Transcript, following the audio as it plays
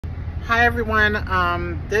Hi everyone,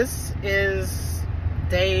 this is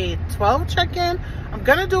day 12 check-in. I'm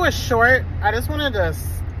gonna do a short. I just wanted to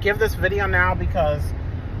give this video now because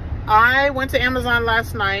I went to Amazon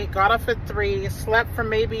last night, got off at 3, slept for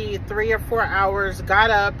maybe 3 or 4 hours, got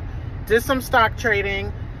up, did some stock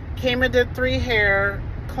trading, came and did 3 hair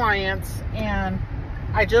clients, and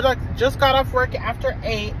I just got off work after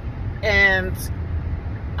 8, and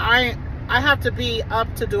I have to be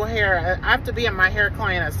up to do hair. I have to be at my hair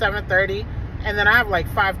client at 7:30, and then I have like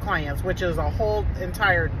 5 clients, which is a whole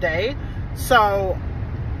entire day. So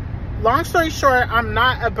long story short, I'm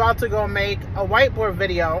not about to go make a whiteboard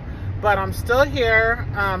video, but I'm still here.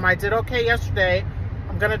 I did okay yesterday.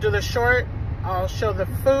 I'm gonna do the short. I'll show the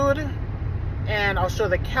food and I'll show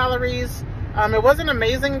the calories. It was an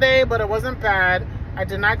amazing day, but it wasn't bad. I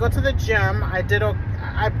did not go to the gym.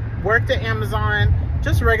 I worked at Amazon,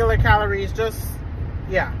 just regular calories,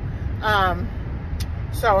 yeah.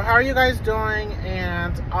 So how are you guys doing?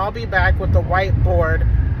 And I'll be back with the whiteboard,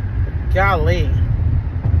 golly,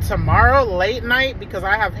 tomorrow late night, because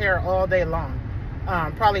I have hair all day long.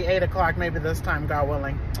 Probably 8 o'clock maybe this time, God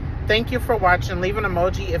willing. Thank you for watching. Leave an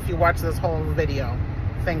emoji if you watch this whole video.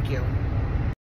 Thank you.